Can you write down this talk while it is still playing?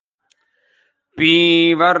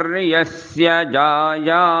पीवर्यस्य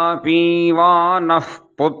जाया पीवानः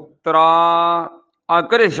पुत्रा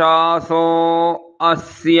अकृशासो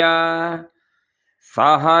अस्य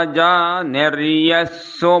सहजा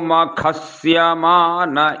निर्यस्सु मखस्य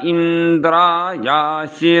मान इन्द्राया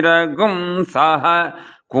शिरगुं सह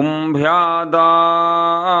कुम्भ्यादात्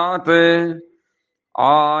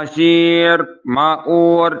आशीर्म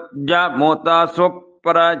ऊर्जमुत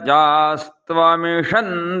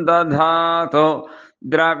सुप्रजास्त्वमिषन् दधातु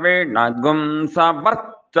द्रविणगुं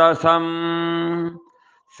सवर्चसम्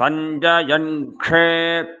सञ्जयन्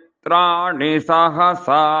क्षेत्राणि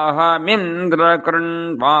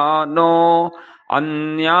सहसाहमिन्द्रकृण्वानो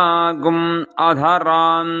अन्यागुम्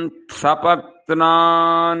अधरान्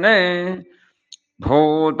सपत्नान्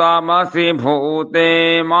भूतमसि भूते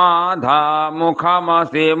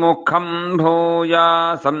माधामुखमसि मुखं भूया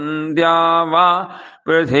सन्ध्या वा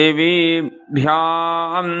पृथिवीभ्यां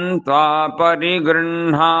त्वा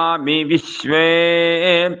परिगृह्णामि विश्वे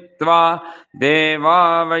त्वा देवा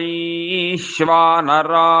वैश्वानराः।